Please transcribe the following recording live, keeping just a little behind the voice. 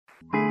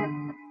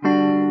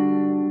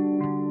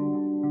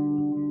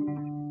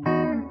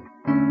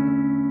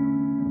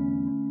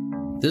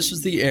This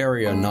is the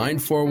Area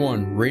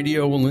 941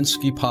 Radio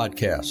Walensky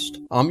podcast.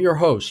 I'm your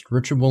host,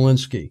 Richard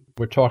Walensky.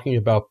 We're talking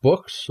about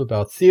books,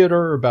 about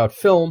theater, about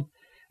film,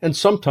 and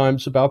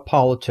sometimes about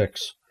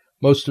politics.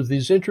 Most of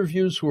these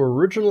interviews were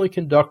originally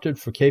conducted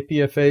for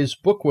KPFA's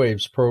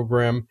Bookwaves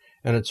program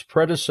and its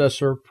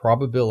predecessor,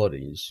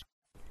 Probabilities.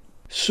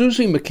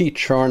 Susie McKee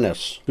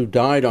Charnas, who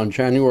died on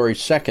January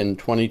 2nd,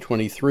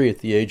 2023 at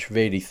the age of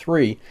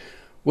 83,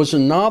 was a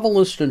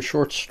novelist and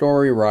short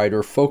story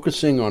writer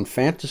focusing on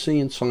fantasy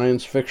and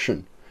science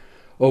fiction.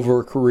 Over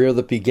a career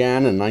that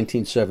began in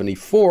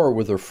 1974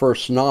 with her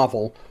first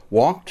novel,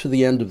 Walk to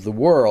the End of the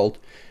World,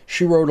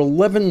 she wrote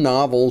 11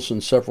 novels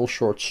and several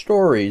short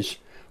stories,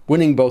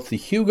 winning both the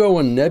Hugo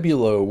and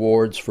Nebula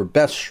Awards for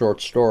Best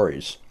Short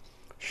Stories.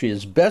 She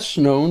is best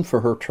known for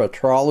her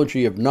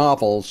tetralogy of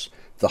novels,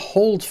 The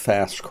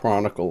Holdfast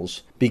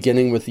Chronicles,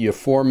 beginning with the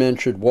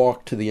aforementioned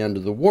Walk to the End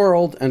of the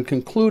World and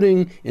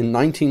concluding in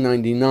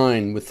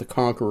 1999 with The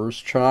Conqueror's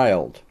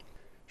Child.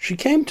 She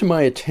came to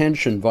my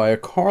attention via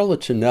Carla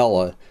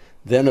Tinella,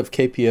 then of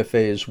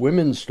KPFA's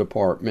Women's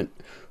Department,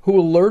 who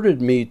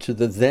alerted me to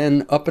the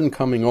then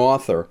up-and-coming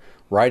author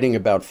writing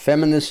about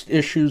feminist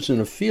issues in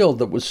a field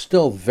that was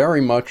still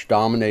very much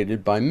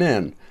dominated by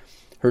men.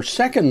 Her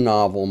second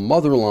novel,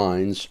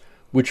 Motherlines,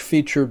 which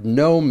featured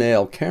no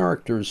male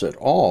characters at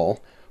all,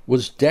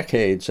 was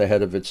decades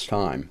ahead of its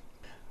time.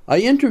 I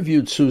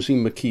interviewed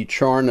Susie McKee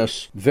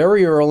Charnas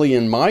very early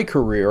in my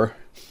career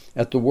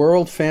at the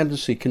World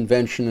Fantasy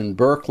Convention in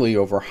Berkeley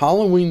over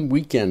Halloween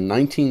weekend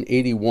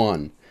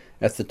 1981.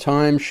 At the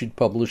time, she'd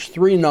published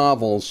 3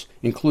 novels,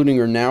 including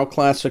her now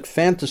classic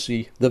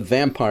fantasy, The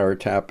Vampire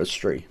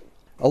Tapestry.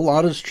 A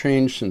lot has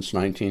changed since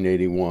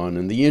 1981,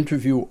 and the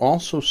interview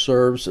also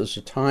serves as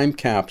a time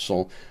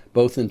capsule,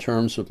 both in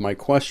terms of my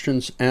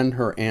questions and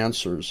her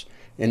answers,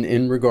 and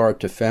in regard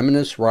to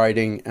feminist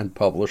writing and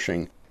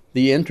publishing.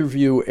 The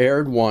interview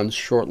aired once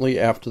shortly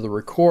after the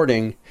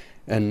recording,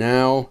 and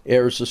now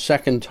airs a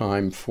second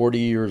time 40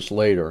 years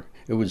later.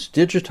 It was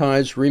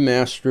digitized,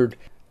 remastered,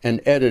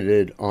 and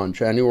edited on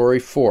January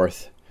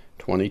 4th,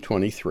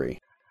 2023.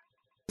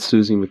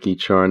 Susie McKee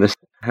Charnas,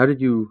 how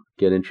did you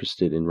get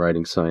interested in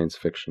writing science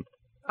fiction?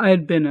 I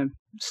had been a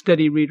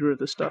steady reader of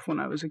the stuff when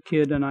I was a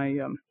kid, and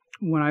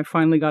when I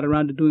finally got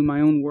around to doing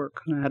my own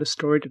work, I had a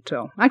story to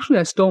tell. Actually,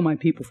 I stole my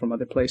people from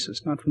other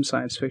places, not from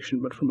science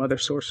fiction, but from other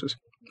sources,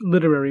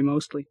 literary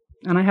mostly.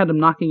 And I had them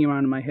knocking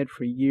around in my head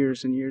for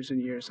years and years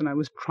and years, and I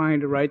was trying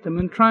to write them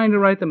and trying to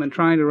write them and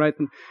trying to write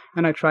them,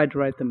 and I tried to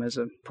write them as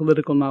a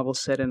political novel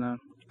set in a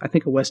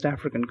West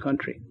African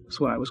country. That's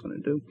what I was going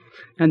to do.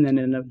 And then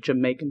in a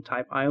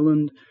Jamaican-type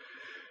island.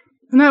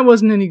 And that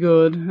wasn't any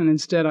good, and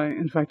instead I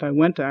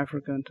went to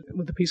Africa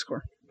with the Peace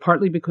Corps.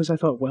 Partly because I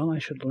thought, well, I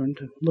should learn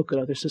to look at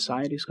other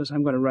societies because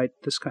I'm going to write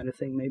this kind of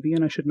thing maybe,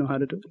 and I should know how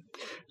to do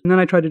it. And then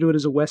I tried to do it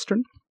as a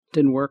Western.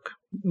 Didn't work.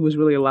 It was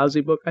really a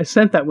lousy book. I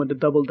sent that one to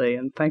Doubleday,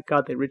 and thank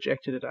God they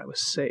rejected it. I was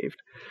saved.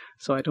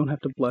 So I don't have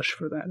to blush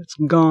for that. It's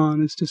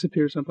gone. It's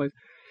disappeared someplace.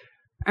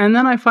 And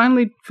then I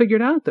finally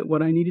figured out that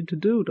what I needed to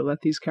do to let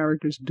these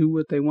characters do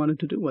what they wanted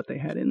to do, what they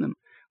had in them,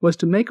 was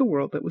to make a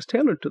world that was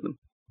tailored to them.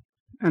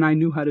 And I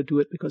knew how to do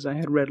it because I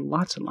had read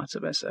lots and lots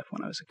of SF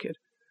when I was a kid.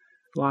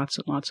 Lots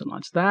and lots and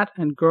lots. That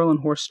and girl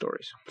and horse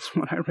stories. That's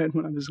what I read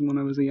when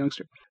I was a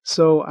youngster.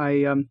 So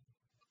I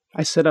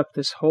set up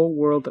this whole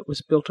world that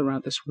was built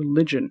around this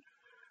religion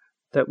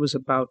that was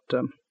about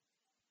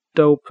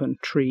dope and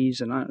trees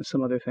and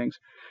some other things.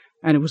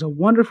 And it was a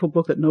wonderful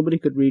book that nobody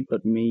could read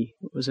but me.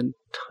 It was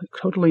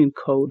totally in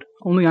code.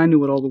 Only I knew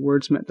what all the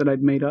words meant that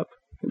I'd made up.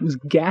 It was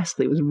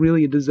ghastly. It was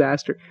really a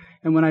disaster.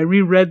 And when I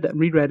reread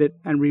it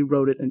and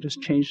rewrote it and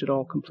just changed it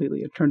all completely,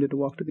 it turned into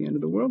Walk to the End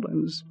of the World. I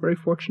was very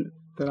fortunate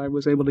that I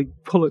was able to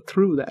pull it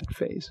through that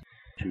phase.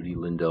 Judy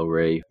Lynn Del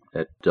Rey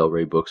at Del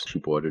Rey Books, she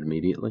bought it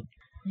immediately?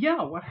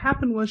 Yeah, what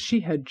happened was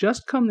she had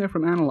just come there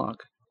from Analog.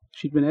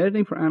 She'd been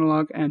editing for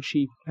Analog, and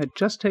she had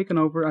just taken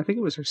over, I think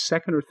it was her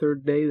second or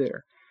third day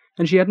there.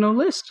 And she had no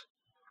list.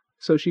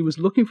 So she was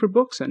looking for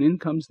books, and in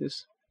comes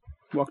this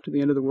Walk to the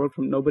End of the World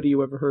from nobody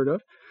you ever heard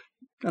of.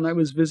 And I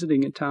was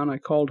visiting in town. I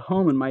called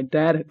home, and my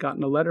dad had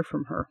gotten a letter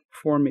from her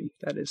for me.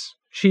 That is,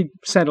 she'd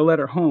sent a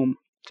letter home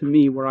to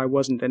me where I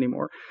wasn't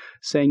anymore,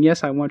 saying,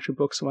 yes, I want your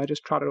book. So I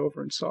just trotted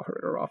over and saw her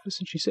at her office,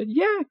 and she said,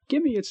 yeah,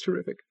 give me, it's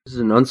terrific. This is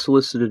an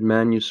unsolicited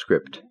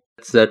manuscript.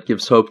 That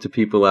gives hope to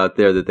people out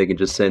there that they can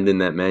just send in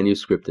that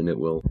manuscript and it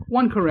will...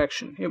 One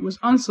correction. It was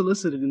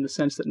unsolicited in the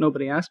sense that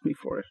nobody asked me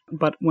for it.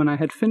 But when I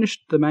had finished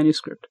the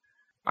manuscript,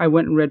 I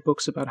went and read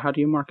books about how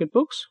do you market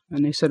books,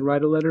 and they said,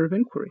 write a letter of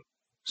inquiry.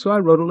 So I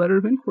wrote a letter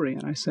of inquiry,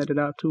 and I sent it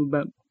out to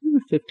about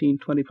 15,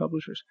 20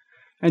 publishers.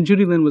 And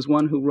Judy Lynn was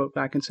one who wrote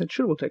back and said,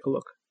 sure, we'll take a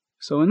look.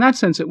 So in that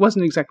sense, it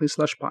wasn't exactly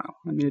slush pile.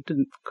 I mean, it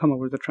didn't come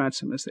over the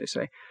transom, as they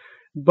say.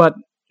 But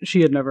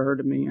she had never heard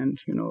of me, and,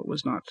 it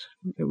was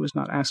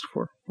not asked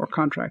for or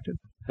contracted.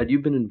 Had you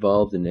been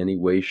involved in any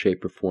way,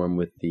 shape, or form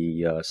with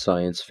the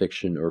science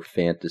fiction or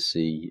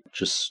fantasy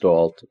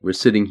gestalt? We're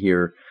sitting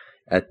here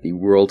at the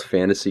World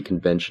Fantasy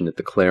Convention at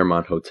the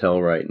Claremont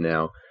Hotel right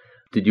now.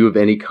 Did you have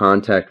any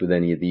contact with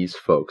any of these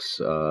folks?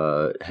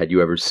 Had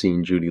you ever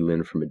seen Judy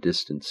Lynn from a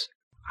distance?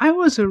 I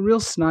was a real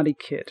snotty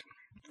kid,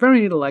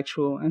 very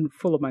intellectual and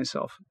full of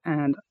myself.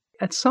 And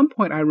at some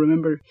point I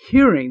remember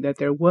hearing that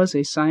there was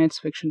a science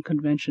fiction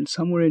convention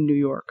somewhere in New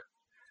York.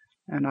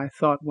 And I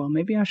thought, well,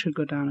 maybe I should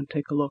go down and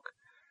take a look.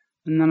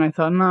 And then I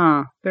thought,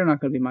 nah, they're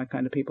not going to be my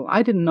kind of people.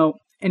 I didn't know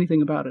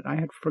anything about it. I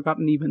had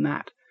forgotten even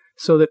that.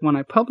 So that when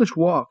I published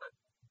Walk,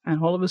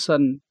 and all of a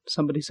sudden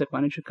somebody said, why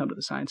don't you come to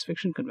the science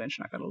fiction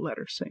convention? I got a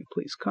letter saying,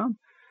 please come.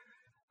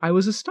 I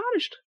was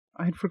astonished.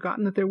 I had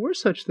forgotten that there were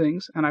such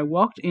things. And I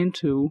walked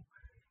into,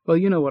 well,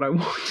 you know what I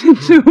walked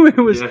into.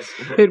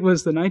 It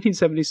was the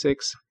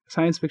 1976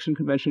 Science Fiction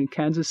Convention in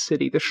Kansas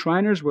City. The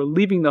Shriners were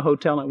leaving the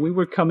hotel and we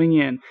were coming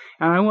in.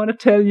 And I want to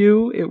tell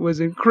you, it was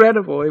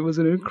incredible. It was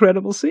an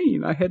incredible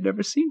scene. I had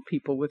never seen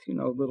people with,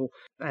 little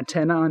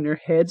antennae on their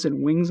heads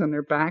and wings on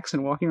their backs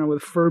and walking around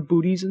with fur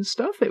booties and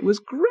stuff. It was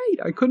great.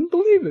 I couldn't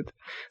believe it.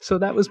 So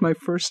that was my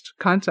first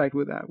contact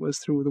with that, was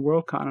through the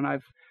Worldcon. And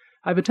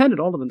I've attended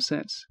all of them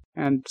since.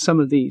 And some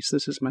of these,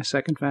 this is my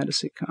second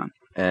FantasyCon.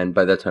 And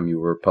by that time you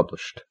were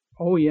published.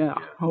 Oh, yeah.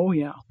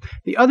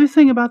 The other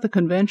thing about the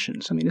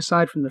conventions,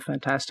 aside from the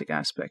fantastic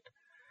aspect,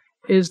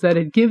 is that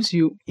it gives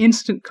you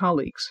instant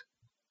colleagues.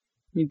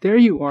 There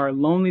you are, a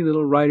lonely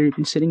little writer, you've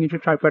been sitting at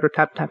your typewriter,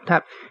 tap, tap,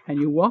 tap, and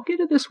you walk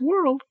into this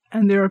world,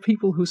 and there are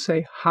people who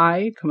say,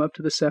 hi, come up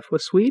to the Cephua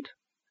suite,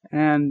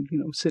 and,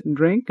 sit and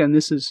drink, and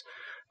this is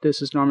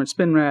Norman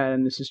Spinrad,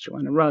 and this is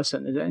Joanna Russ,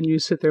 and you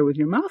sit there with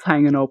your mouth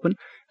hanging open,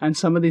 and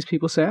some of these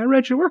people say, I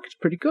read your work, it's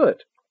pretty good.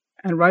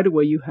 And right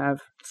away you have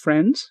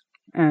friends,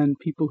 and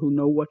people who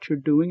know what you're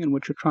doing and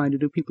what you're trying to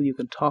do, people you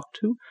can talk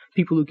to,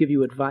 people who give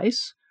you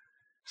advice,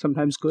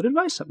 sometimes good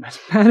advice, sometimes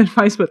bad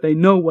advice, but they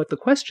know what the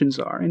questions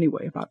are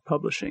anyway about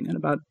publishing and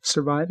about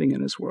surviving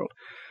in this world.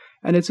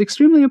 And it's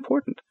extremely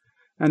important.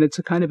 And it's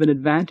a kind of an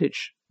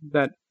advantage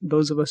that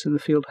those of us in the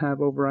field have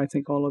over, I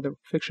think, all other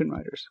fiction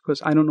writers, because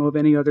I don't know of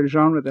any other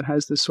genre that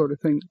has this sort of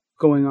thing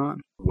going on.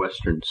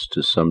 Westerns,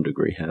 to some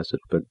degree, has it,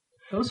 but...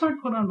 Those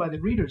aren't put on by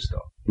the readers,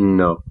 though.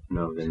 No,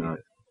 they're not.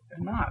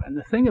 They're not. And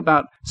the thing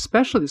about,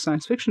 especially the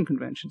science fiction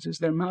conventions, is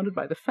they're mounted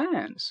by the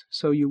fans.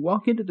 So you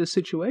walk into this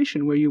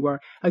situation where you are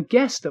a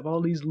guest of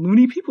all these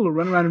loony people who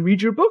run around and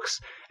read your books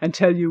and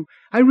tell you,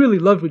 I really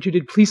loved what you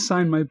did, please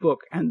sign my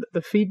book. And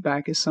the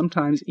feedback is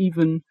sometimes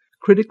even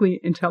critically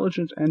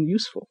intelligent and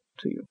useful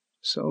to you.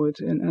 So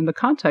and the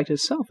contact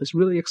itself is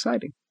really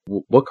exciting.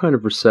 What kind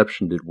of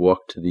reception did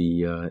Walk to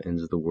the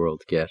Ends of the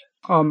World get?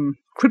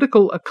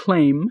 Critical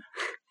acclaim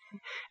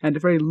and a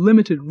very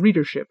limited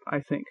readership,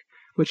 I think,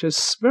 which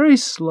has very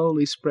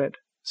slowly spread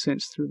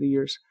since through the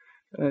years.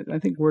 I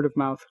think word of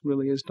mouth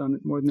really has done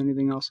it more than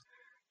anything else.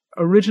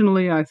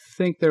 Originally, I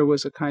think there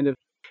was a kind of,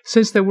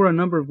 since there were a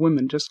number of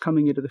women just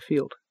coming into the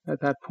field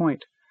at that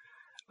point,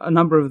 a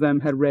number of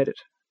them had read it,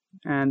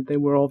 and they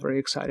were all very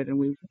excited, and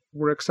we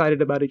were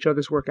excited about each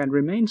other's work and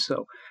remained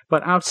so.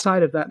 But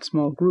outside of that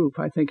small group,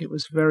 I think it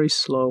was very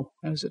slow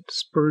as a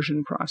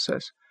dispersion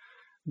process.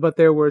 But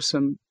there were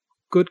some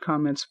good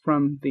comments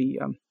from the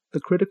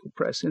critical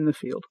press in the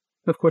field.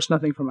 Of course,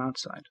 nothing from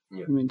outside.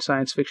 Yeah.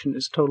 Science fiction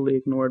is totally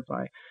ignored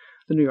by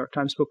the New York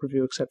Times Book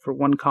Review, except for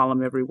one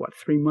column every,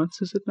 3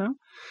 months, is it now?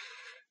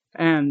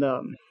 And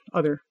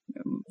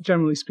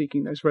generally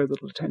speaking, there's very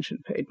little attention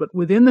paid. But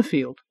within the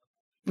field,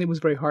 it was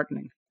very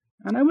heartening.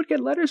 And I would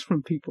get letters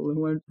from people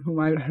whom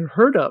I had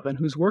heard of and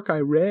whose work I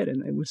read,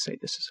 and they would say,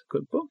 this is a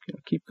good book,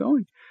 keep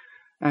going.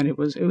 And it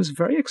was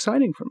very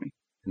exciting for me.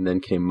 And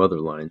then came Mother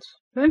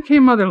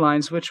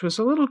Lines. Which was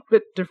a little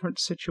bit different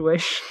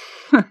situation.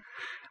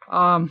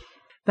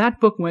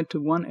 That book went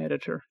to one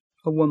editor,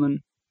 a woman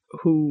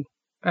who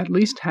at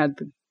least had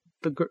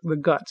the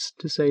guts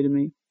to say to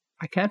me,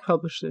 I can't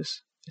publish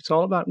this. It's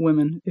all about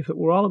women. If it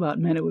were all about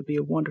men, it would be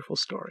a wonderful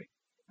story.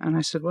 And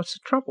I said, what's the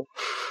trouble?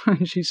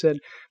 And she said,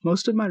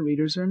 most of my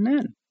readers are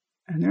men,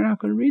 and they're not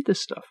going to read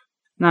this stuff.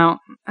 Now,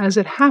 as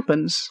it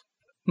happens,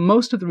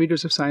 most of the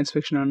readers of science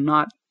fiction are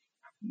not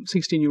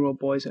 16-year-old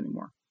boys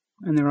anymore,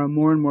 and there are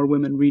more and more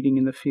women reading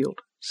in the field.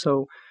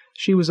 So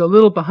she was a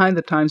little behind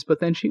the times,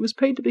 but then she was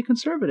paid to be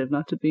conservative,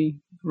 not to be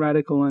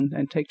radical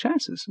and take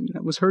chances.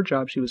 That was her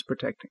job she was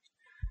protecting,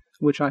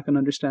 which I can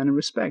understand and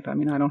respect. I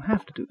don't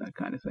have to do that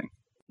kind of thing.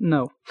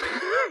 No.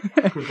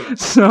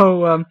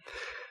 So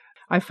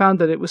I found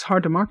that it was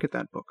hard to market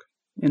that book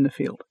in the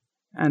field.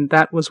 And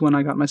that was when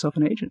I got myself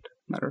an agent,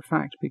 matter of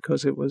fact,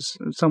 because it was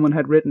someone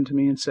had written to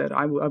me and said,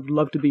 I would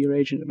love to be your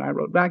agent. And I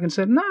wrote back and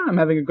said, I'm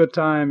having a good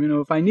time.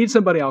 If I need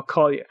somebody, I'll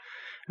call you.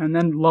 And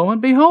then, lo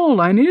and behold,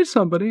 I needed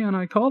somebody, and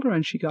I called her,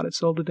 and she got it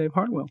sold to Dave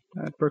Hartwell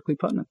at Berkeley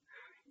Putnam.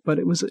 But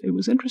it was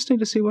interesting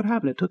to see what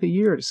happened. It took a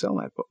year to sell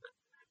that book.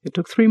 It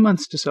took 3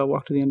 months to sell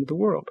Walk to the End of the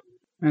World.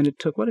 And it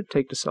took, what did it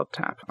take to sell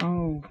Tap?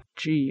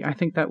 I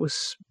think that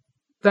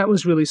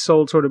was really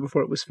sold sort of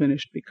before it was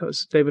finished,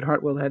 because David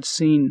Hartwell had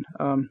seen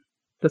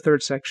the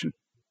third section,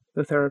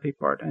 the therapy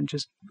part, and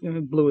just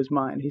blew his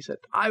mind. He said,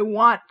 I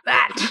want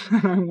that!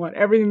 I want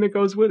everything that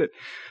goes with it.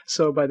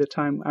 So by the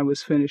time I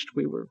was finished,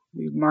 we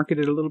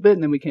marketed a little bit,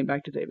 and then we came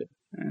back to David,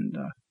 and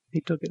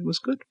he took it. It was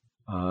good.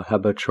 How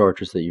about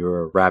charges that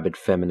you're a rabid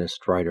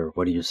feminist writer?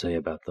 What do you say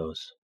about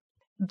those?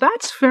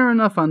 That's fair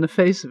enough on the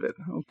face of it.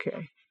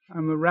 Okay.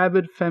 I'm a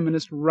rabid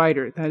feminist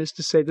writer. That is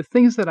to say, the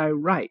things that I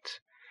write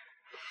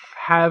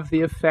have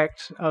the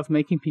effect of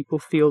making people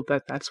feel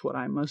that that's what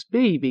I must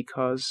be,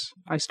 because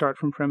I start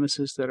from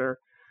premises that are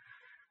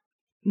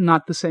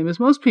not the same as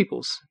most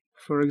people's.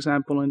 For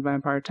example, in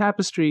Vampire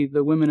Tapestry,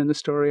 the women in the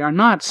story are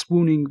not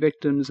swooning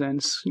victims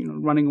and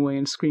running away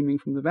and screaming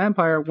from the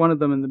vampire. One of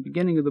them in the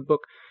beginning of the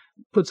book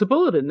puts a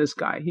bullet in this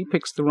guy. He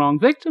picks the wrong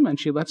victim and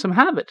she lets him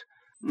have it.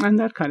 And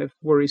that kind of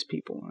worries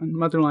people. And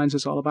Motherlines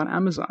is all about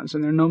Amazons,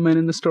 and there are no men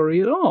in the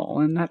story at all,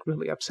 and that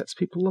really upsets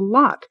people a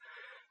lot.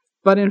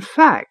 But in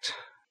fact,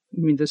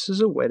 this is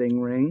a wedding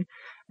ring,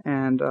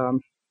 and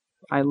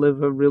I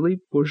live a really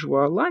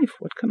bourgeois life.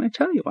 What can I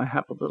tell you? I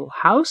have a little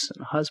house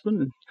and a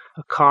husband and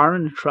a car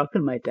and a truck,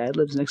 and my dad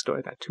lives next door.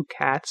 I got 2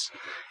 cats,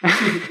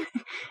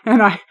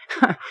 and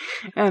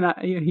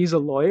he's a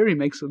lawyer. He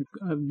makes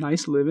a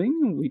nice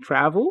living. We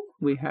travel.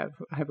 I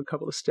have a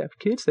couple of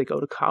stepkids. They go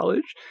to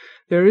college.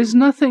 There is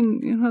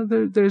nothing,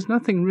 there's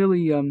nothing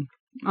really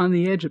on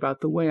the edge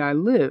about the way I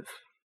live.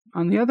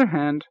 On the other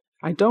hand,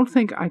 I don't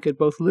think I could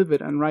both live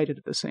it and write it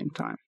at the same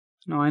time.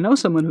 Now, I know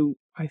someone who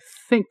I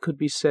think could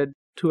be said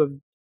to have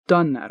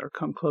done that or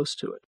come close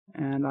to it,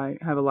 and I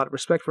have a lot of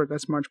respect for it.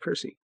 That's Marge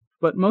Piercy.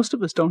 But most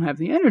of us don't have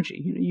the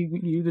energy. You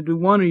either do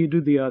one or you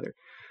do the other.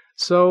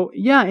 So,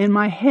 yeah, in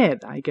my head,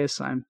 I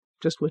guess I'm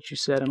just what you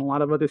said, and a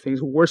lot of other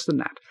things worse than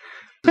that.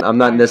 I'm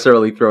not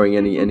necessarily throwing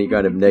any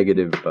kind of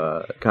negative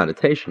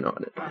connotation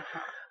on it.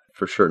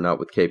 For sure, not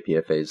with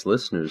KPFA's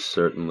listeners,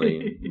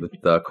 certainly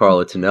with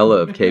Carla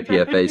Tonella of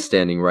KPFA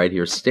standing right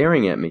here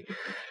staring at me.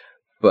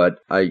 But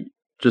I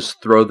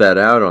just throw that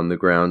out on the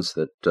grounds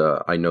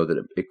that I know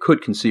that it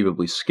could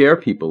conceivably scare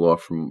people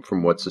off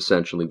from what's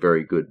essentially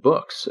very good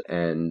books.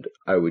 And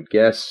I would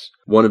guess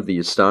one of the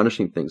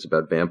astonishing things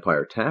about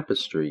Vampire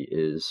Tapestry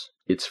is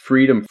its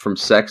freedom from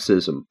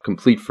sexism,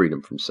 complete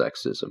freedom from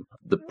sexism.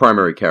 The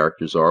primary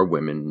characters are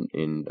women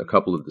in a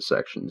couple of the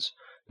sections.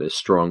 They're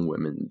strong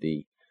women.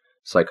 The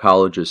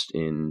psychologist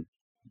in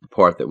the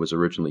part that was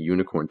originally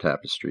Unicorn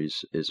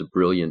Tapestries is a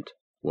brilliant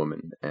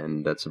woman,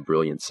 and that's a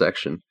brilliant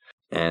section.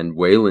 And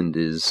Wayland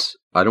is,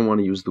 I don't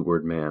want to use the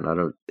word man.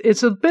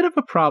 It's a bit of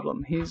a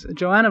problem.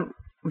 Joanna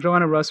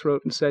Russ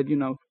wrote and said,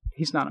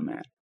 he's not a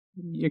man.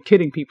 You're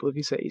kidding people if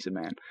you say he's a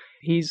man.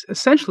 He's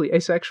essentially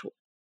asexual.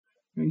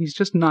 He's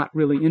just not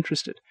really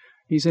interested.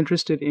 He's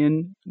interested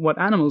in what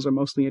animals are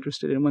mostly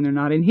interested in when they're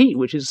not in heat,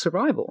 which is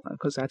survival,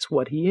 because that's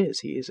what he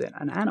is. He is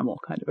an animal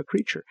kind of a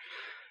creature.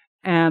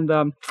 And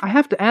I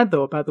have to add,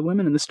 though, about the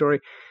women in the story,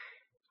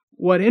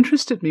 what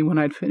interested me when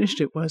I'd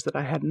finished it was that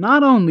I had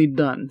not only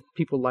done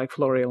people like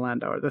Floria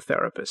Landauer, the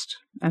therapist,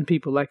 and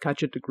people like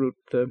Katja de Groot,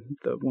 the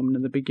woman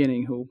in the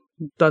beginning who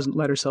doesn't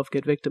let herself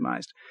get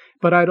victimized,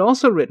 but I'd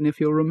also written, if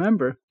you'll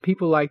remember,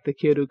 people like the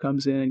kid who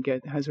comes in and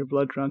has her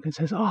blood drunk and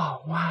says, "Oh,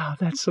 wow,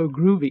 that's so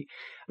groovy."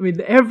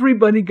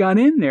 Everybody got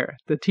in there.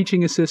 The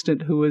teaching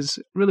assistant who is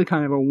really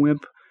kind of a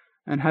wimp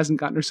and hasn't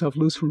gotten herself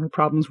loose from her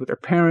problems with her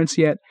parents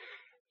yet.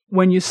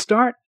 When you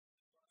start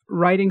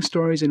writing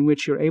stories in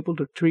which you're able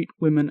to treat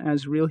women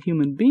as real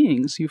human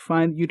beings, you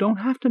find you don't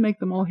have to make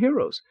them all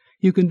heroes.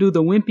 You can do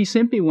the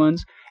wimpy-simpy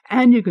ones,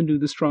 and you can do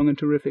the strong and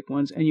terrific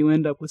ones, and you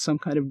end up with some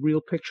kind of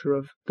real picture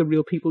of the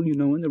real people you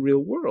know in the real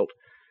world.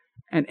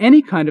 And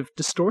any kind of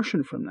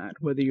distortion from that,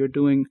 whether you're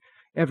doing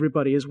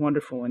everybody is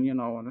wonderful and,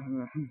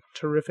 a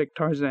terrific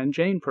Tarzan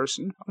Jane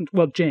person.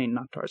 Well, Jane,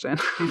 not Tarzan.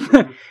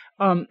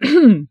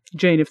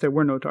 Jane if there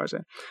were no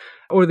Tarzan.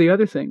 Or the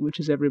other thing, which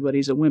is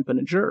everybody's a wimp and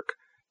a jerk,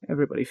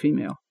 everybody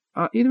female.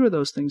 Either of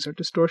those things are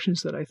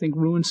distortions that I think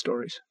ruin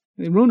stories.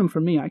 They ruin them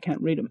for me. I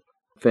can't read them.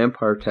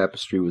 Vampire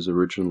Tapestry was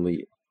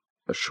originally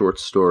a short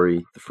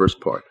story, the first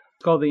part.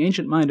 It's called The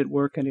Ancient Mind at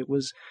Work, and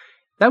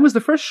that was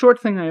the first short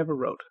thing I ever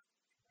wrote.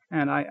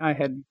 And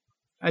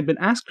I'd been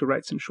asked to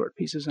write some short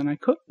pieces, and I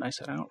couldn't. I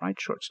said, I don't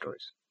write short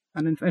stories.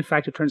 And in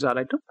fact, it turns out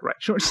I don't write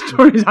short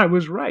stories. I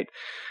was right.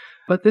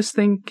 But this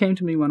thing came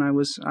to me when I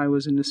was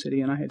in the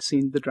city, and I had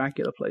seen the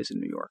Dracula plays in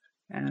New York.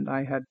 And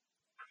I had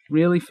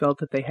really felt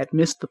that they had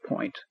missed the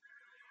point.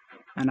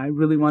 And I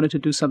really wanted to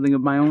do something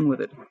of my own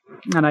with it.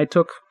 And I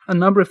took a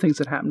number of things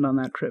that happened on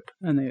that trip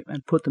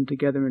and put them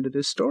together into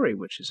this story,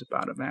 which is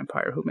about a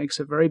vampire who makes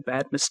a very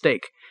bad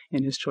mistake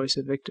in his choice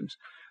of victims,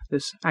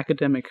 this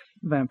academic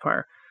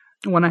vampire.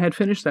 When I had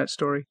finished that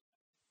story,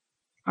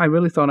 I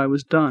really thought I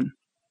was done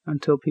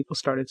until people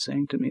started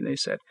saying to me, they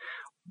said,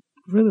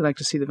 "I'd really like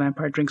to see the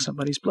vampire drink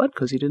somebody's blood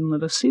because he didn't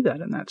let us see that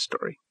in that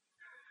story."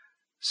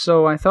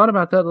 So I thought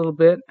about that a little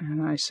bit,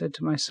 and I said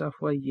to myself,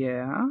 well,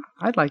 yeah,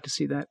 I'd like to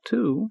see that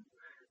too.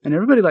 And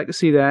everybody would like to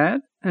see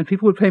that, and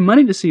people would pay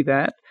money to see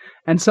that,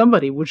 and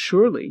somebody would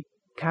surely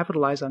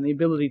capitalize on the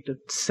ability to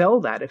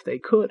sell that if they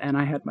could. And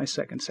I had my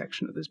second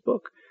section of this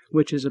book,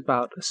 which is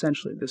about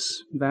essentially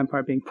this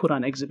vampire being put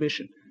on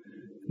exhibition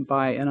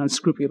by an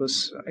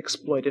unscrupulous,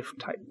 exploitive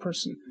type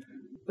person,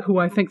 who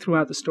I think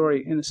throughout the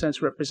story, in a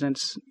sense,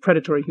 represents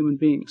predatory human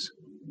beings,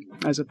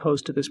 as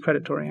opposed to this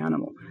predatory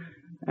animal.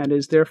 and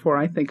is therefore,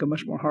 I think, a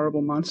much more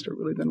horrible monster,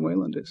 really, than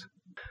Wayland is.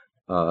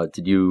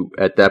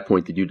 At that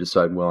point, did you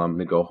decide, well, I'm going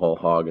to go whole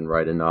hog and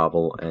write a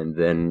novel, and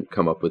then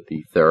come up with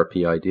the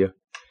therapy idea?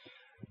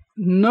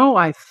 No,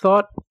 I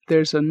thought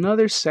there's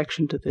another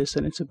section to this,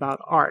 and it's about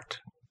art.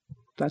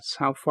 That's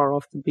how far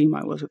off the beam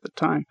I was at the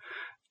time.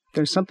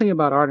 There's something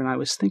about art, and I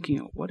was thinking,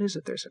 what is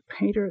it? There's a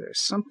painter,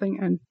 there's something,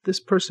 and this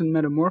person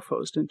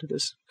metamorphosed into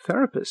this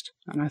therapist.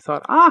 And I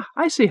thought,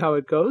 I see how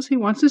it goes. He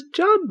wants his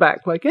job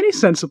back, like any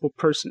sensible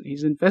person.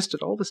 He's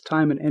invested all this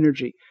time and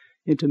energy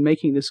into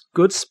making this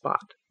good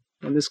spot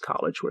in this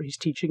college where he's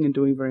teaching and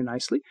doing very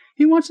nicely.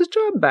 He wants his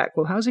job back.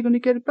 Well, how's he going to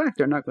get it back?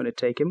 They're not going to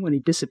take him when he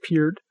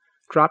disappeared,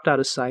 dropped out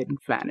of sight, and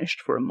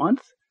vanished for a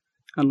month,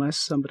 unless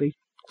somebody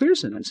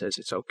clears him and says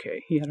it's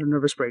okay. He had a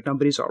nervous breakdown,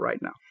 but he's all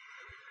right now.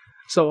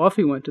 So off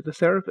he went to the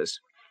therapist.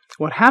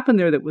 What happened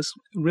there that was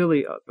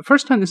really the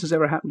first time this has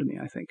ever happened to me,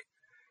 I think.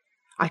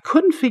 I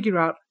couldn't figure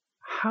out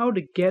how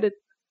to get it,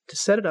 to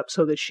set it up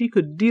so that she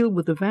could deal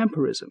with the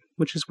vampirism,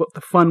 which is what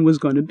the fun was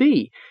going to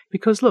be.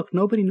 Because, look,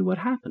 nobody knew what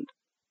happened.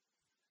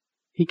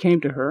 He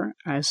came to her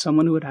as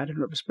someone who had had a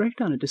nervous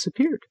breakdown and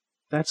disappeared.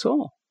 That's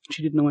all.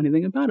 She didn't know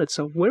anything about it.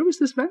 So where was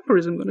this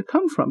vampirism going to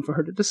come from for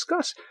her to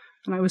discuss?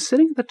 And I was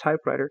sitting at the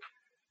typewriter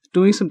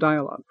doing some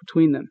dialogue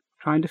between them,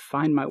 trying to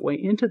find my way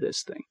into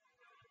this thing.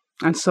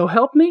 And so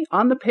help me,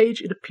 on the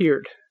page it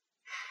appeared.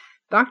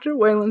 Dr.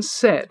 Wayland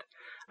said,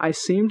 I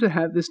seem to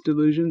have this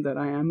delusion that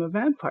I am a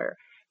vampire.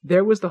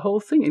 There was the whole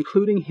thing,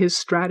 including his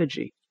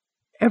strategy.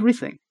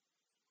 Everything.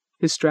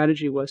 His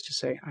strategy was to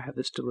say, I have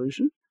this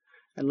delusion,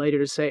 and later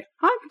to say,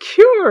 I'm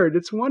cured,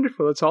 it's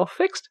wonderful, it's all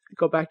fixed,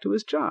 go back to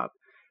his job.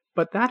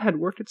 But that had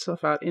worked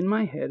itself out in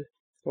my head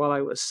while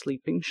I was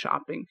sleeping,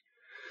 shopping,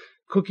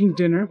 cooking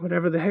dinner,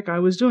 whatever the heck I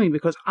was doing,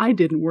 because I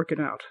didn't work it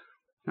out.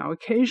 Now,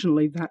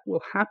 occasionally that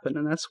will happen,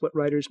 and that's what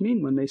writers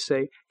mean when they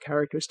say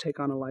characters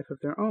take on a life of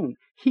their own.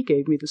 He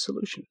gave me the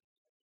solution.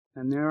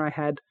 And there I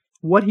had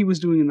what he was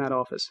doing in that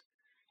office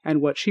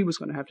and what she was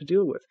going to have to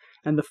deal with.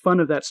 And the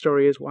fun of that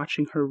story is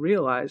watching her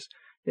realize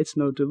it's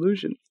no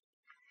delusion.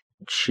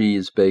 She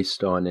is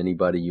based on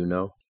anybody you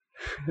know?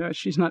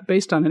 She's not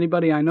based on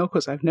anybody I know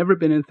because I've never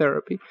been in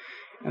therapy.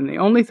 And the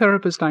only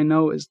therapist I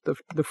know is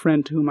the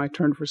friend to whom I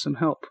turned for some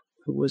help,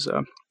 who was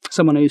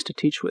someone I used to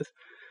teach with.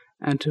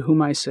 And to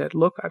whom I said,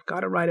 look, I've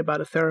got to write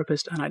about a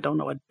therapist, and I don't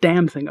know a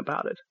damn thing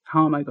about it.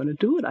 How am I going to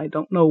do it? I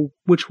don't know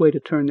which way to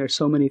turn. There's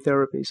so many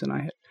therapies, and I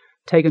had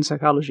taken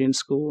psychology in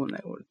school, and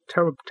they were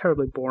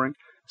terribly boring.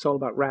 It's all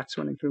about rats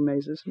running through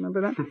mazes.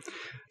 Remember that?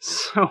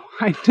 So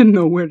I didn't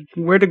know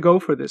where to go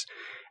for this.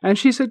 And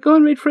she said, go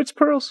and read Fritz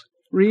Perls.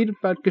 Read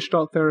about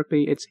Gestalt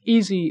therapy. It's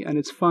easy, and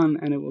it's fun,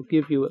 and it will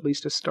give you at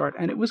least a start.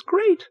 And it was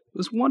great. It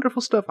was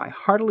wonderful stuff. I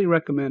heartily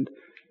recommend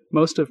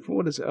most of,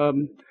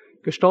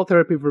 Gestalt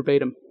therapy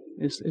verbatim.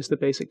 Is the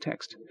basic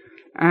text.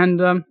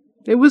 And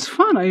it was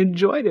fun. I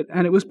enjoyed it,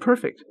 and it was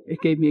perfect.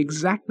 It gave me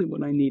exactly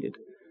what I needed.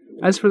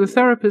 As for the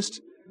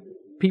therapist,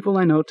 people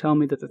I know tell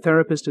me that the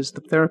therapist is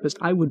the therapist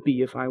I would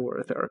be if I were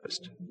a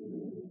therapist.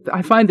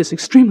 I find this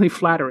extremely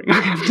flattering,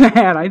 I have to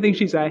add. I think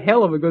she's a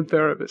hell of a good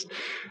therapist.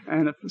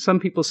 And if some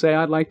people say,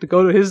 I'd like to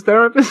go to his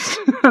therapist,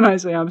 and I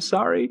say, I'm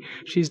sorry,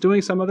 she's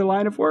doing some other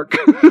line of work.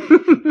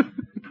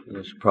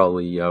 She's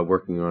probably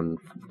working on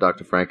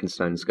Dr.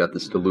 Frankenstein's got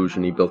this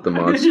delusion he built the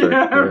monster.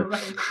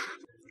 Right.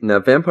 Now,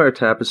 Vampire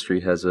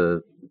Tapestry has a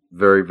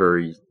very,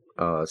 very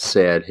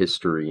sad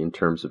history in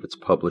terms of its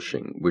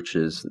publishing, which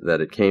is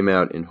that it came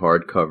out in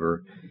hardcover,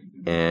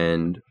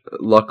 and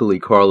luckily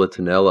Carla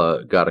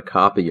Tonella got a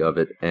copy of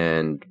it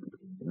and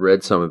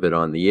read some of it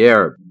on the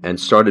air and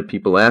started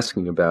people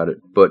asking about it,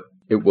 but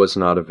it was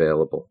not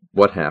available.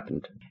 What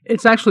happened?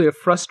 It's actually a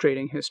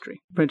frustrating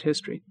print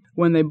history.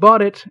 When they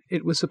bought it,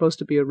 it was supposed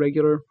to be a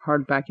regular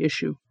hardback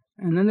issue.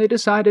 And then they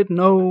decided,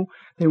 no,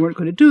 they weren't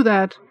going to do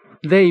that.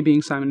 They,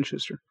 being Simon &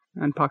 Schuster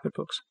and Pocket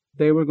Books,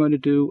 they were going to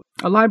do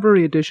a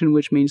library edition,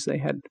 which means they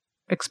had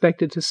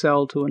expected to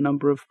sell to a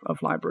number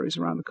of libraries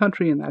around the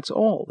country, and that's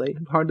all. They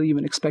hardly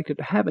even expected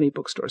to have any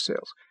bookstore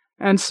sales.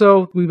 And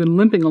so we've been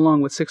limping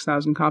along with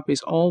 6,000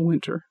 copies all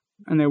winter.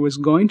 And there was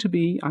going to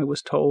be, I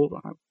was told,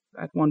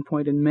 at one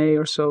point in May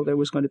or so, there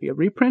was going to be a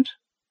reprint.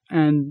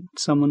 And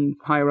someone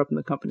higher up in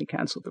the company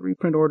canceled the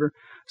reprint order.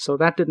 So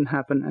that didn't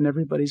happen, and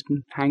everybody's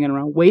been hanging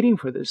around waiting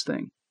for this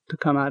thing to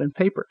come out in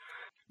paper.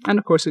 And,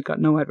 of course, it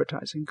got no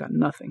advertising, got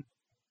nothing.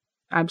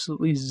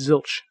 Absolutely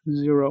zilch,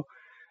 zero.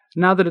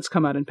 Now that it's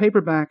come out in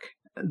paperback,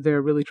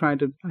 they're really trying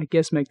to, I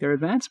guess, make their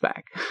advance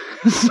back.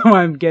 So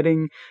I'm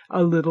getting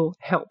a little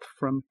help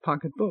from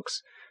Pocket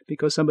Books,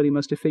 because somebody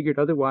must have figured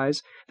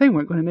otherwise they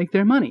weren't going to make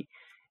their money.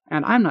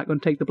 And I'm not going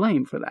to take the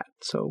blame for that.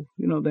 So,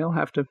 they'll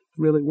have to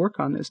really work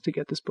on this to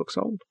get this book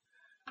sold.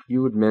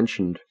 You had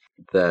mentioned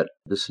that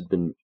this had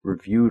been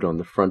reviewed on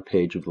the front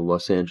page of the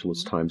Los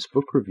Angeles Times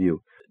Book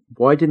Review.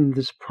 Why didn't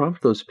this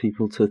prompt those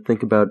people to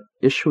think about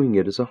issuing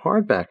it as a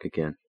hardback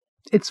again?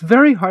 It's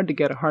very hard to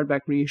get a hardback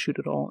reissued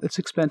at all. It's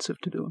expensive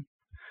to do them,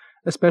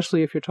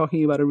 especially if you're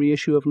talking about a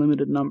reissue of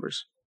limited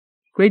numbers.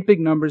 Great big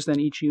numbers, then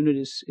each unit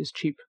is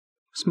cheap.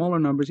 Smaller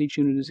numbers, each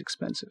unit is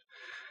expensive.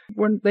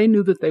 they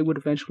knew that they would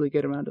eventually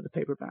get around to the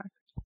paperback.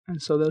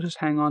 And so they'll just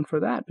hang on for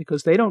that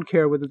because they don't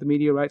care whether the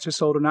media rights are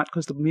sold or not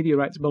because the media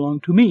rights belong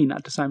to me,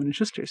 not to Simon &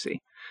 Schuster, see.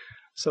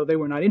 So they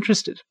were not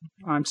interested.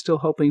 I'm still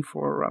hoping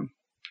for,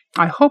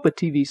 I hope a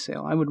TV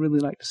sale. I would really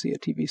like to see a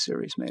TV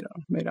series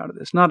made out of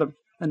this. Not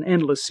an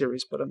endless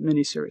series, but a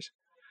mini-series.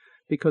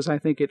 Because I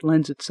think it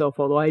lends itself,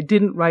 although I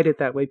didn't write it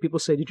that way. People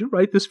say, did you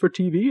write this for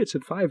TV? It's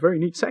in 5 very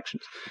neat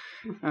sections.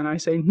 And I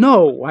say,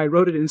 no, I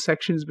wrote it in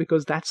sections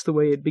because that's the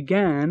way it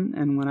began.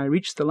 And when I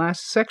reached the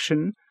last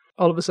section,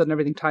 all of a sudden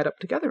everything tied up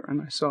together.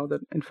 And I saw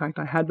that, in fact,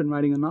 I had been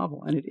writing a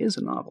novel, and it is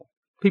a novel.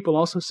 People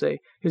also say,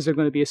 is there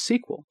going to be a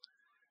sequel?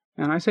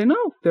 And I say,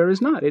 no, there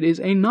is not. It is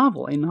a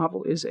novel. A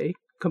novel is a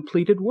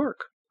completed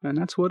work. And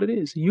that's what it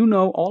is. You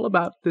know all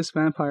about this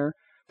vampire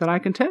that I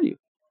can tell you.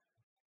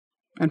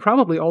 And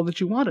probably all that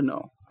you want to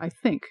know, I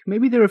think.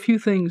 Maybe there are a few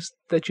things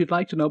that you'd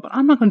like to know, but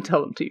I'm not going to tell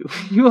them to you.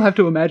 You'll have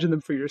to imagine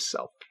them for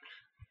yourself.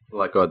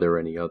 Like, are there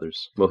any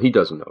others? Well, he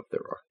doesn't know if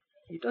there are.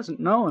 He doesn't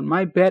know, and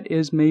my bet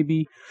is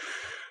maybe...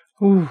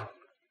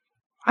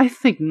 I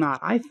think not.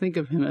 I think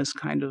of him as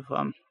kind of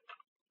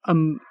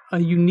a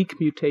unique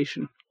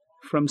mutation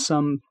from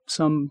some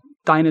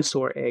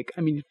dinosaur egg.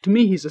 I mean, to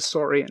me, he's a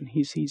saurian.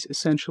 He's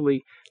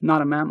essentially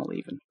not a mammal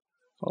even.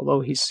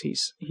 Although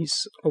he's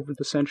over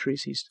the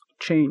centuries, he's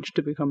changed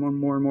to become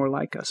more and more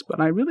like us.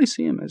 But I really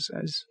see him as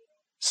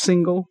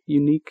single,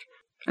 unique,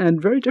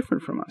 and very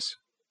different from us.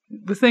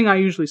 The thing I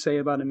usually say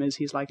about him is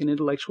he's like an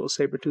intellectual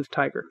saber-toothed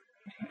tiger.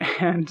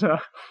 And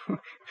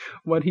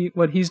what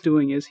he's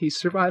doing is he's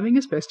surviving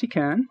as best he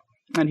can,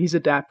 and he's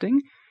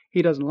adapting.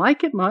 He doesn't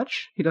like it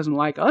much. He doesn't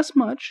like us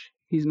much.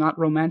 He's not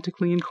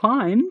romantically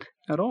inclined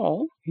at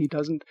all. He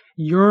doesn't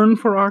yearn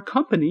for our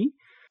company.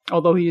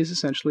 Although he is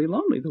essentially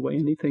lonely, the way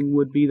anything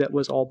would be that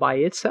was all by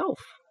itself.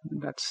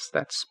 That's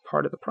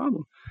part of the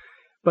problem.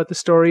 But the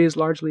story is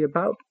largely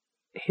about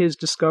his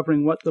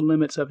discovering what the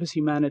limits of his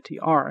humanity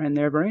are, and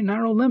they're very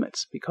narrow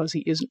limits because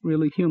he isn't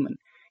really human.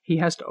 He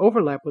has to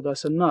overlap with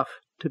us enough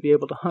to be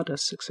able to hunt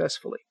us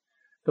successfully,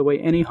 the way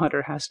any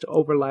hunter has to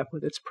overlap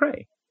with its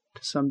prey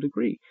to some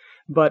degree.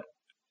 But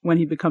when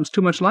he becomes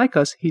too much like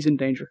us, he's in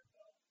danger.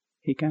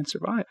 He can't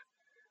survive.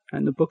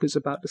 And the book is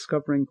about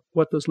discovering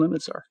what those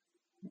limits are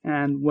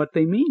and what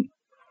they mean.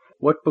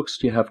 What books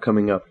do you have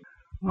coming up?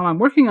 Well, I'm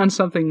working on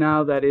something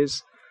now that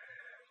is,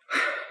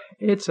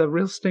 it's a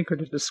real stinker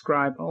to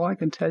describe. All I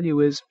can tell you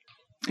is,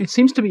 it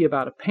seems to be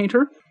about a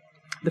painter,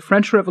 the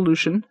French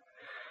Revolution,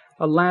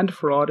 a land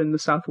fraud in the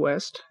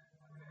Southwest,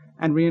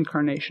 and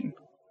reincarnation.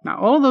 Now,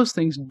 all those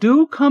things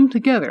do come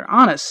together,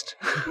 honest.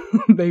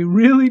 They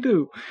really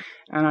do.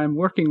 And I'm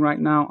working right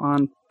now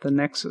on the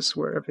nexus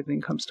where everything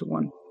comes to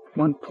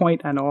one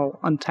point and all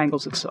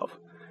untangles itself.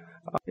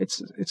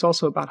 It's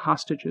also about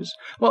hostages.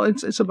 Well,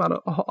 it's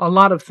about a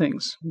lot of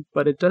things,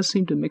 but it does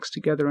seem to mix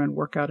together and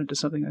work out into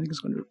something I think is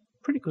going to be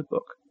a pretty good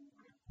book.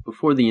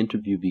 Before the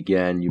interview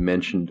began, you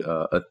mentioned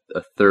a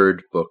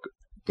third book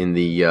in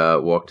the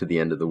Walk to the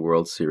End of the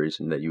World series,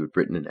 and that you had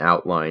written an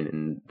outline,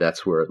 and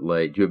that's where it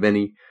lay. Do you have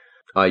any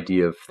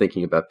idea of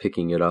thinking about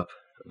picking it up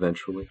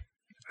eventually?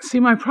 See,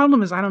 my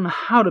problem is I don't know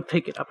how to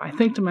pick it up. I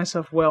think to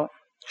myself, well,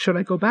 should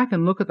I go back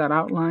and look at that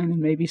outline and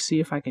maybe see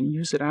if I can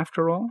use it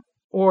after all?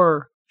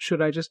 Or should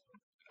I just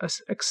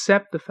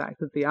accept the fact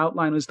that the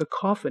outline is the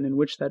coffin in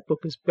which that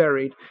book is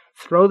buried,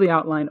 throw the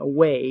outline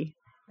away,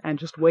 and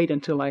just wait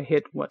until I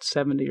hit,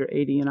 70 or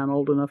 80, and I'm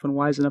old enough and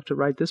wise enough to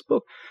write this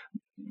book?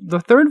 The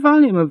third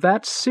volume of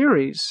that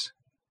series,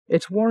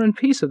 it's War and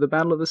Peace of the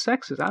Battle of the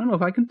Sexes. I don't know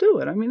if I can do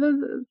it. I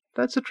mean,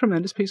 that's a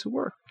tremendous piece of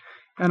work.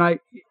 And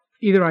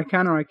either I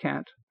can or I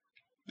can't.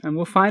 And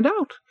we'll find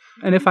out.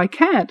 And if I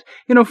can't,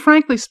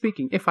 frankly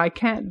speaking, if I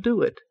can't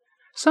do it,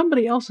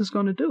 somebody else is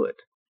going to do it.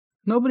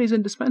 Nobody's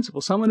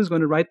indispensable. Someone is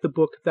going to write the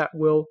book that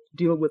will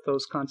deal with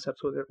those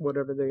concepts,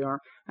 whatever they are,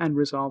 and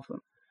resolve them.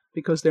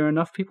 Because there are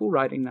enough people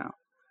writing now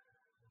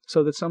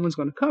so that someone's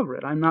going to cover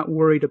it. I'm not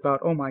worried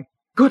about, oh my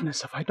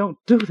goodness, if I don't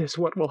do this,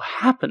 what will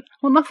happen?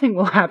 Well, nothing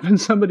will happen.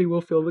 Somebody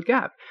will fill the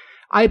gap.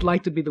 I'd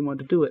like to be the one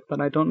to do it,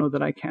 but I don't know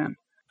that I can.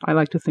 I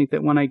like to think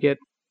that when I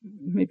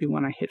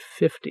hit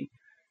 50,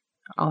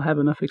 I'll have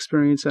enough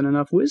experience and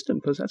enough wisdom,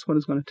 because that's what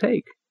it's going to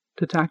take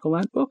to tackle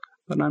that book.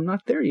 But I'm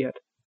not there yet.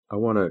 I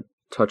want to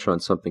touch on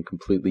something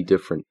completely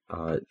different.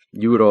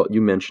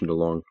 You mentioned a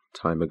long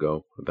time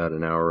ago, about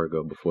an hour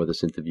ago before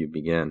this interview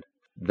began,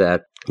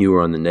 that you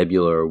were on the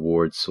Nebula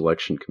Awards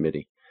Selection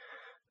Committee.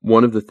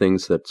 One of the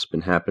things that's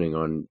been happening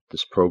on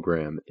this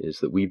program is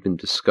that we've been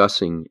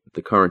discussing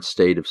the current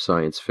state of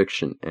science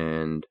fiction,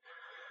 and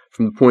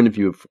from the point of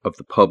view of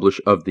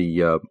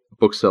the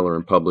bookseller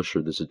and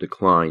publisher, there's a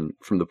decline.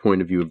 From the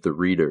point of view of the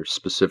reader,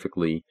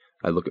 specifically,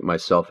 I look at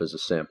myself as a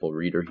sample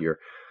reader here.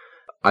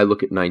 I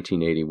look at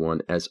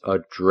 1981 as a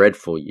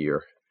dreadful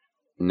year.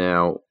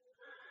 Now,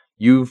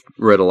 you've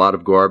read a lot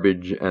of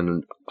garbage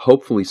and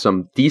hopefully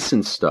some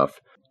decent stuff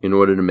in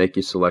order to make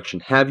your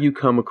selection. Have you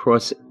come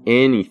across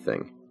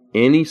anything,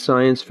 any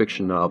science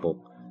fiction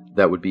novel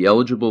that would be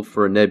eligible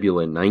for a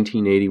Nebula in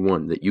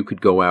 1981 that you could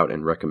go out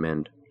and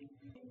recommend?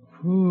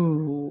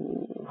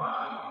 Ooh.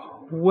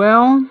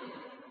 Well,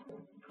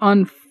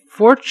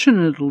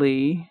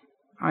 unfortunately,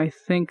 I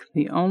think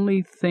the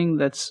only thing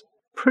that's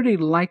pretty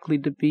likely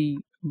to be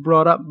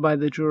brought up by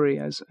the jury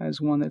as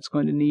one that's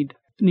going to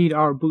need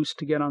our boost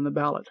to get on the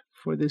ballot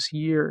for this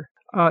year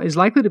is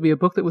likely to be a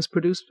book that was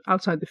produced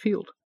outside the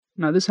field.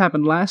 Now, this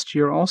happened last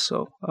year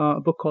also. A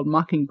book called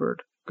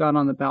Mockingbird got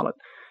on the ballot,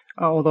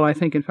 although I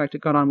think, in fact,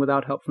 it got on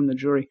without help from the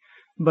jury.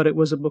 But it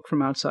was a book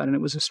from outside, and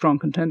it was a strong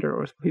contender,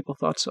 or people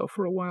thought so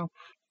for a while.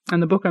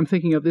 And the book I'm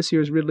thinking of this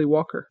year is Ridley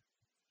Walker,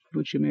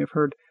 which you may have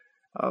heard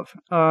of,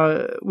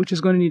 which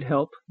is going to need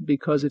help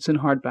because it's in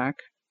hardback.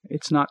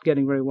 It's not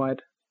getting very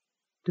wide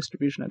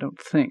distribution, I don't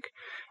think.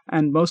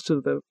 And most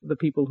of the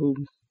people who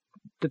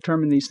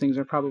determine these things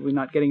are probably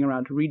not getting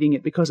around to reading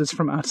it because it's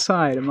from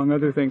outside, among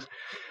other things.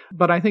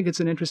 But I think it's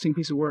an interesting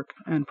piece of work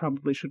and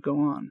probably should go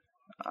on.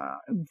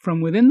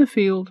 From within the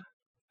field,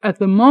 at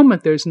the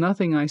moment, there's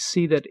nothing I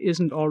see that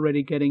isn't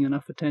already getting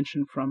enough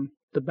attention from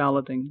the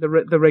balloting, the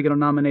regular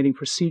nominating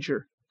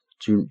procedure.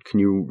 Can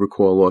you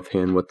recall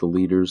offhand what the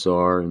leaders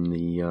are in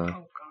the... Oh,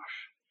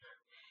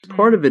 gosh.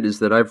 Part of it is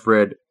that I've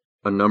read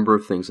a number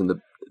of things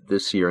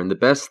this year, and the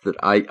best that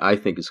I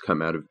think has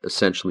come out have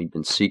essentially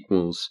been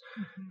sequels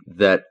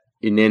that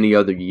in any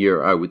other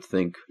year I would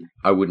think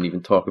I wouldn't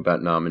even talk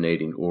about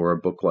nominating, or a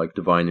book like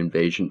Divine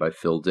Invasion by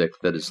Phil Dick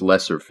that is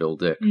lesser Phil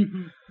Dick.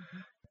 Mm-hmm.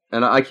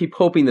 And I keep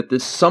hoping that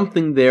there's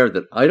something there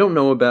that I don't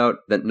know about,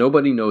 that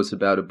nobody knows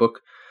about, a book,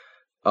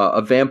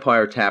 a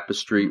vampire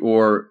tapestry,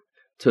 or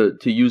to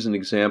use an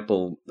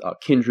example,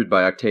 Kindred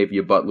by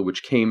Octavia Butler,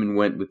 which came and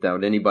went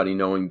without anybody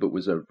knowing, but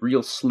was a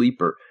real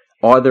sleeper.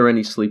 Are there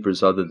any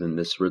sleepers other than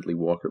this Ridley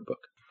Walker book?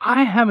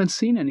 I haven't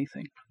seen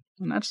anything,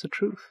 and that's the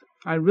truth.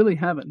 I really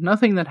haven't.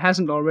 Nothing that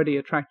hasn't already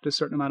attracted a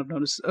certain amount of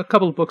notice. A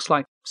couple of books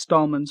like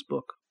Stallman's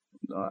book.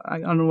 I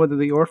don't know whether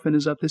The Orphan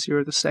is up this year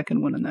or the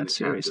second one in that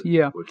series.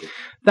 Yeah.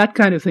 That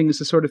kind of thing is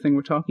the sort of thing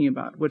we're talking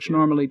about, which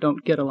normally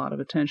don't get a lot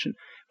of attention.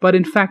 But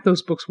in fact,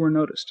 those books were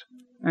noticed.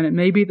 And it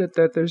may be that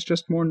there's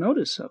just more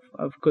notice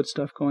of good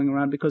stuff going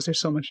around because there's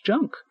so much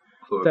junk.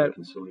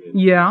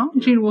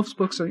 Gene Wolfe's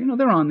books are,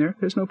 they're on there.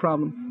 There's no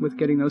problem with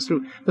getting those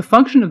through. The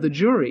function of the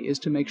jury is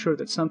to make sure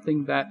that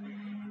something that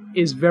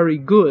is very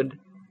good,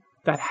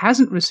 that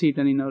hasn't received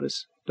any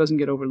notice, doesn't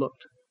get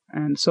overlooked.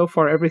 And so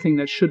far, everything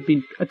that should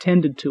be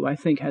attended to, I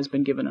think, has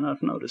been given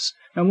enough notice.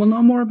 And we'll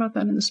know more about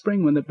that in the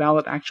spring when the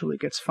ballot actually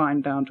gets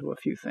fined down to a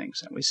few things,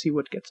 and we see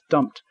what gets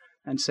dumped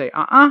and say,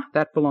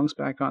 that belongs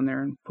back on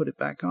there, and put it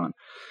back on.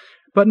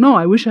 But no,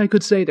 I wish I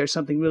could say there's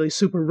something really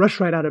super, rush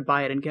right out and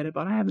buy it and get it,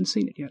 but I haven't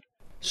seen it yet.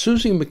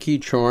 Susie McKee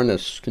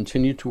Charnas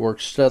continued to work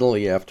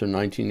steadily after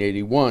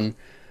 1981,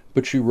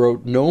 but she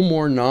wrote no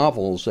more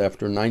novels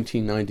after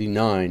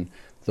 1999,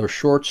 though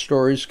short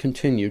stories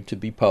continued to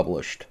be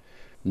published.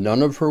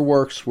 None of her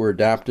works were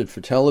adapted for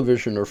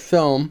television or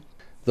film,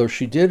 though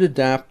she did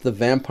adapt the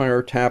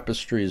Vampire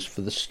Tapestries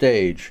for the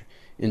stage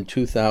in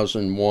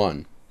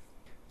 2001.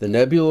 The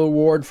Nebula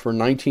Award for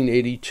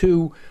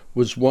 1982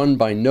 was won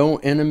by No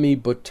Enemy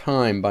But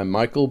Time by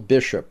Michael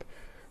Bishop.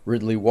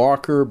 Ridley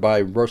Walker by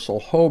Russell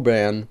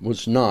Hoban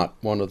was not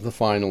one of the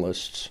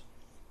finalists.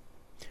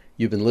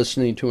 You've been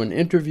listening to an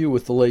interview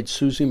with the late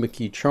Susie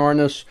McKee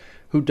Charnas,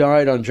 who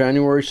died on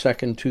January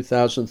 2,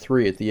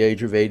 2003 at the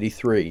age of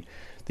 83.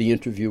 The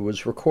interview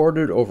was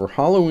recorded over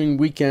Halloween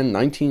weekend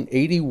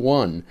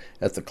 1981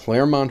 at the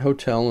Claremont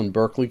Hotel in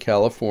Berkeley,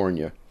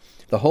 California.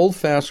 The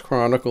Holdfast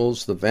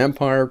Chronicles, The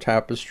Vampire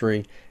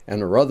Tapestry,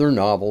 and her other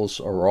novels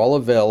are all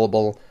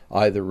available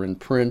either in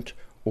print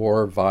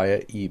or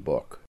via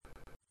ebook.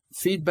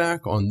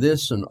 Feedback on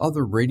this and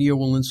other Radio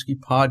Walensky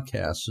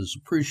podcasts is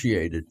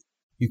appreciated.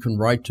 You can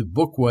write to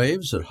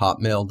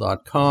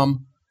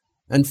bookwaves@hotmail.com,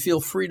 and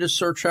feel free to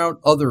search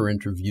out other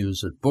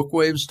interviews at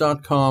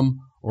bookwaves.com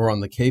or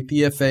on the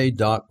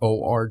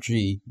kpfa.org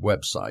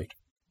website.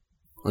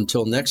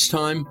 Until next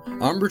time,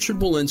 I'm Richard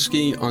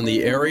Walensky on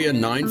the Area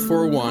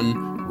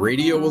 941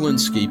 Radio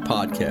Walensky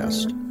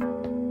podcast.